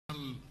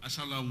has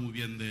hablado muy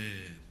bien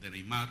de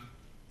Neymar,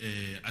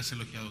 has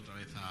elogiado otra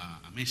vez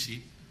a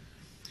Messi.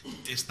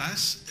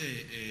 ¿Estás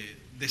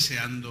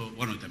deseando,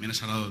 bueno, y también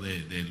has hablado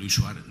de Luis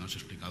Suárez, ¿no? Has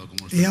explicado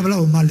cómo... ¿He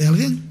hablado mal de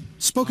alguien?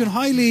 Spoken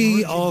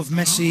highly of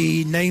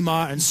Messi,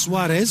 Neymar and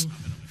Suarez,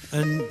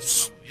 and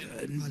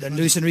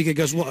Luis Enrique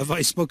goes, what, have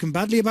I spoken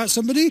badly about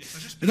somebody?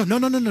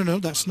 No,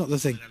 that's not the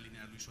thing.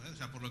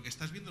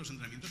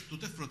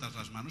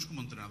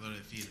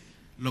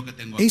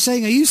 He's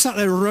saying, are you sat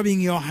there rubbing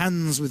your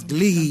hands with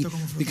glee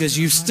because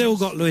you've still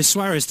got Luis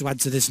Suarez to add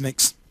to this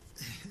mix?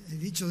 He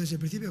dicho desde el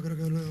principio, creo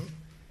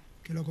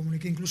que lo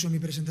comuniqué incluso en mi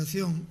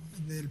presentación,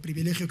 del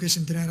privilegio que es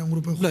entrenar a un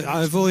grupo de jugadores. Look,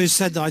 I've always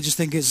said that I just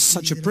think it's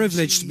such a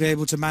privilege to be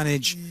able to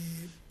manage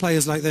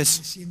players like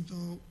this.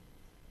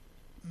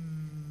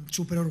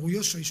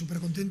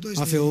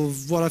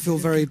 What I feel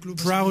very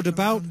proud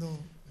about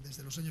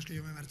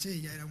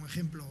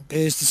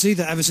is to see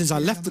that ever since I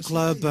left the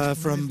club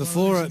from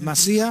before at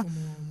Masia,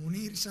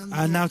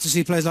 and now to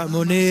see players like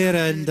Munir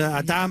and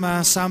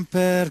Adama,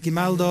 Samper,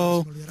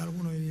 Grimaldo.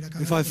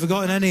 If I've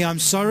forgotten any, I'm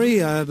sorry,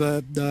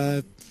 but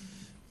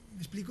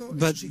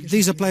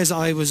these are players that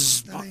I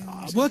was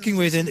working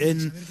with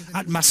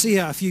at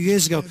Masia a few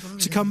years ago.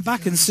 To come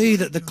back and see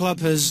that the club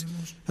has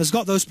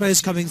got those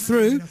players coming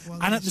through,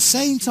 and at the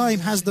same time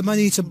has the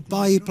money to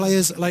buy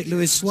players like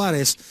Luis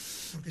Suarez,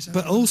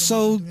 but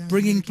also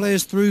bringing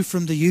players through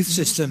from the youth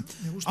system.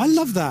 I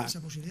love that.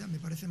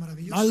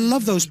 I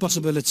love those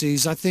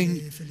possibilities. I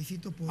think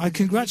I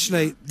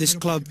congratulate this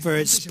club for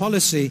its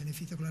policy.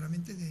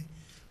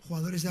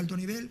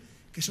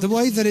 The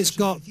way that it's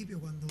got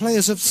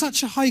players of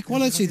such a high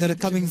quality that are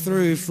coming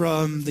through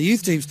from the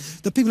youth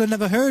teams that people have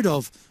never heard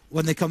of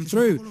when they come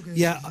through.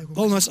 Yeah,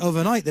 almost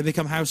overnight they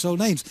become household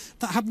names.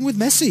 That happened with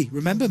Messi.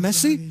 Remember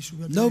Messi?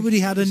 Nobody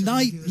had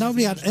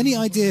any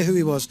idea who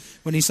he was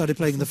when he started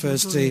playing in the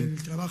first team.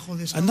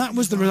 And that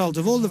was the result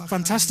of all the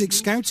fantastic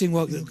scouting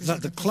work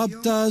that the club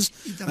does,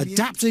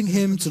 adapting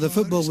him to the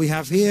football we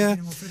have here,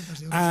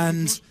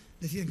 and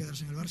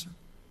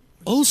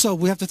also,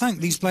 we have to thank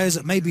these players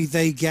that maybe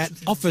they get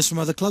offers from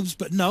other clubs,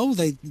 but no,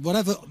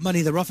 whatever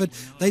money they're offered,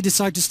 they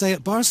decide to stay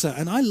at Barca,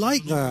 and I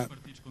like that.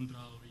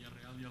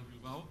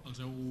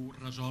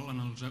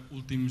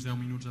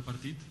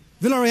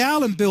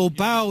 Villarreal and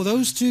Bilbao,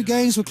 those two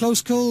games were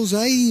close calls.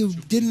 You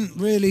didn't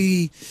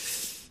really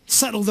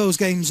settle those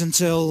games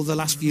until the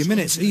last few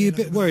minutes. Are you a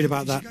bit worried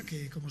about that?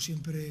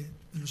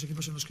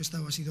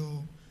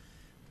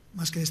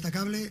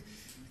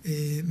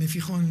 Me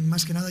fijo en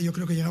más que nada, yo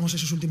creo que llegamos a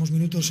esos últimos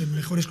minutos en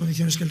mejores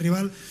condiciones que el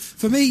rival.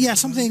 For me, yeah,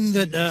 something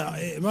that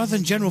rather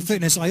than general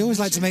fitness, I always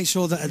like to make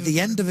sure that at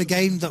the end of a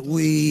game that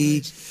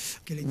we're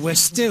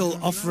still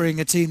offering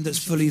a team that's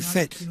fully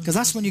fit, because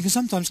that's when you can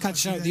sometimes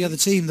catch out the other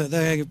team that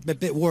they're a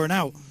bit worn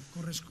out.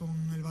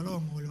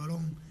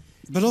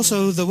 But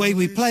also the way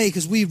we play,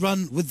 because we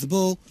run with the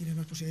ball,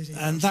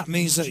 and that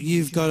means that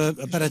you've got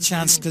a better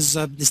chance because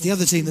it's the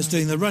other team that's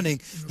doing the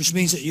running, which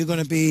means that you're going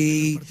to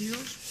be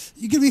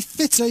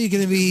fitter, you're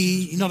going to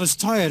be not as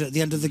tired at the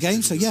end of the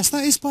game. So yes,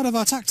 that is part of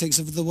our tactics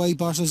of the way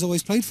Barca has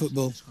always played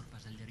football.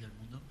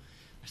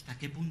 ¿Hasta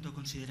qué punto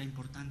considera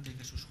importante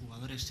que sus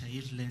jugadores se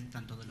aíslen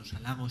tanto de los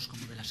halagos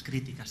como de las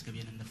críticas que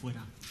vienen de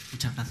fuera?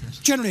 Muchas gracias.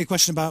 Generally a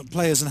question about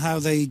players and how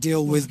they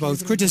deal with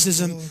both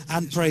criticism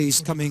and praise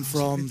coming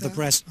from the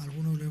press.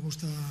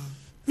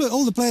 Look,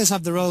 all the players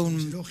have their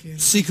own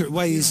secret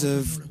ways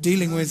of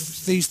dealing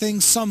with these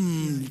things.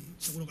 Some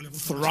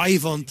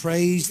thrive on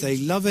praise, they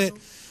love it.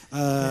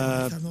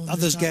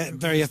 Others get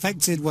very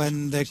affected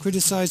when they're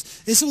criticised.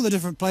 It's all the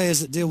different players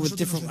that deal with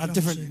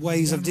different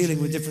ways of dealing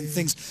with different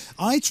things.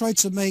 I try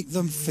to make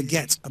them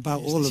forget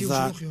about all of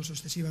that.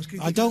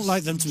 I don't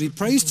like them to be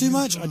praised too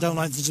much. I don't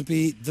like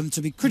them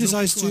to be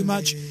criticised too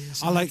much.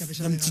 I like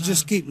them to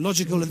just keep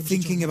logical and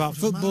thinking about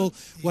football,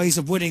 ways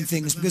of winning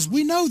things, because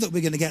we know that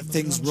we're going to get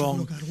things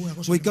wrong.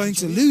 We're going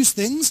to lose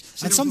things,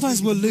 and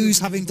sometimes we'll lose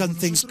having done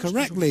things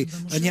correctly,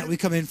 and yet we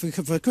come in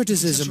for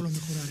criticism.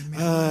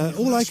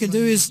 All I can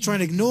do is try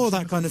and ignore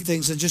that kind of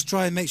things and just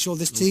try and make sure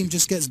this team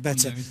just gets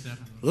better.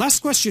 Last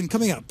question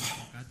coming up.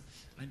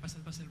 L'any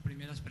passat va ser el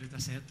primer després de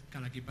 7 que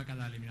l'equip va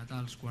quedar eliminat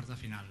als quarts de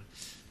final.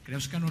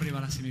 Creus que no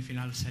arribar a la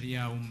semifinal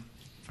seria un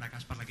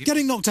fracàs per l'equip?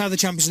 Getting knocked out of the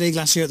Champions League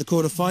last year at the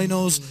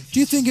quarter-finals, do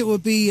you think it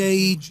would be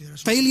a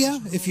failure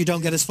if you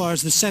don't get as far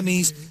as the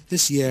semis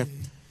this year?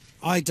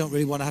 I don't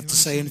really want to have to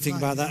say anything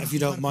about that, if you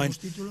don't mind.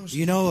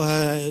 You know,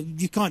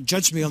 you can't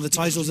judge me on the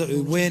titles that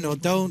we win or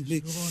don't.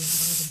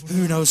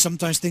 Who knows,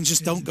 sometimes things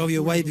just don't go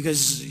your way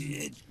because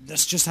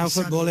that's just how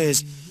football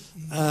is.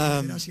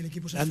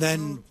 And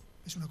then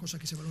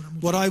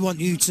what I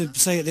want you to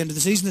say at the end of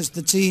the season is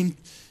the team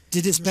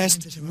did its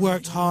best,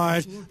 worked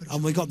hard,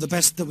 and we got the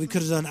best that we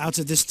could have done out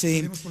of this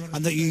team,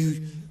 and that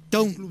you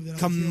don't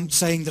come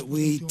saying that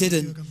we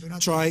didn't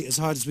try as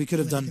hard as we could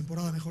have done.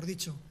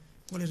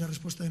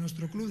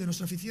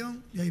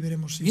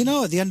 You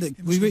know, at the end,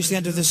 we reach the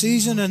end of the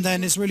season, and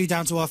then it's really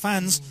down to our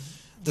fans,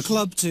 the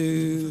club,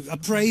 to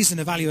appraise and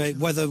evaluate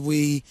whether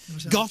we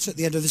got at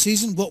the end of the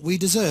season what we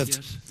deserved.